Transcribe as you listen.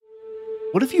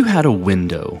What if you had a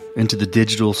window into the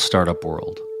digital startup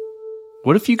world?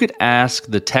 What if you could ask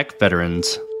the tech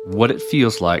veterans what it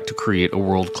feels like to create a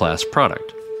world-class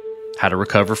product? How to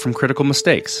recover from critical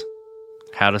mistakes?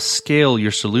 How to scale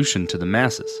your solution to the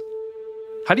masses?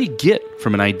 How do you get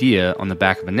from an idea on the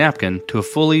back of a napkin to a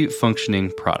fully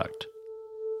functioning product?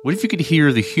 What if you could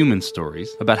hear the human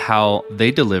stories about how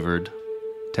they delivered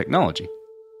technology?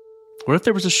 What if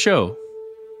there was a show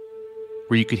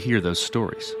where you could hear those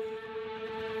stories?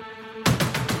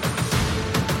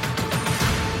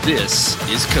 This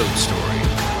is Code Story,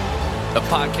 a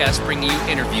podcast bringing you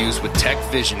interviews with tech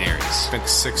visionaries. Spent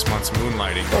 6 months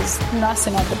moonlighting. There's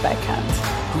nothing at the back end.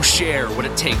 Who share what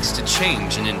it takes to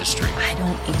change an industry. I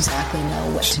don't exactly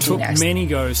know what to do next. Took many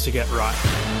goes to get right.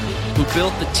 Who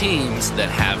built the teams that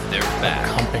have their back.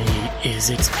 Company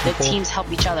is its people. The teams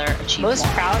help each other achieve. Most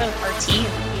proud of our team.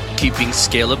 Keeping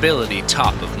scalability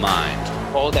top of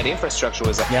mind. All that infrastructure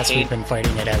was Yes, we've been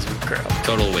fighting it as we grow.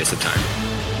 Total waste of time.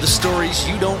 The stories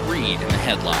you don't read in the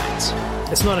headlines.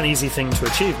 It's not an easy thing to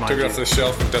achieve, mind Took it you. off the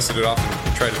shelf and dusted it off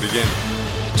and tried it again.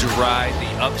 To ride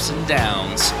the ups and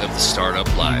downs of the startup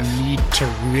life. You need to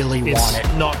really want it.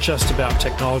 It's not just about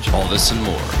technology. All this and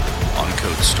more on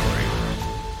Code Story.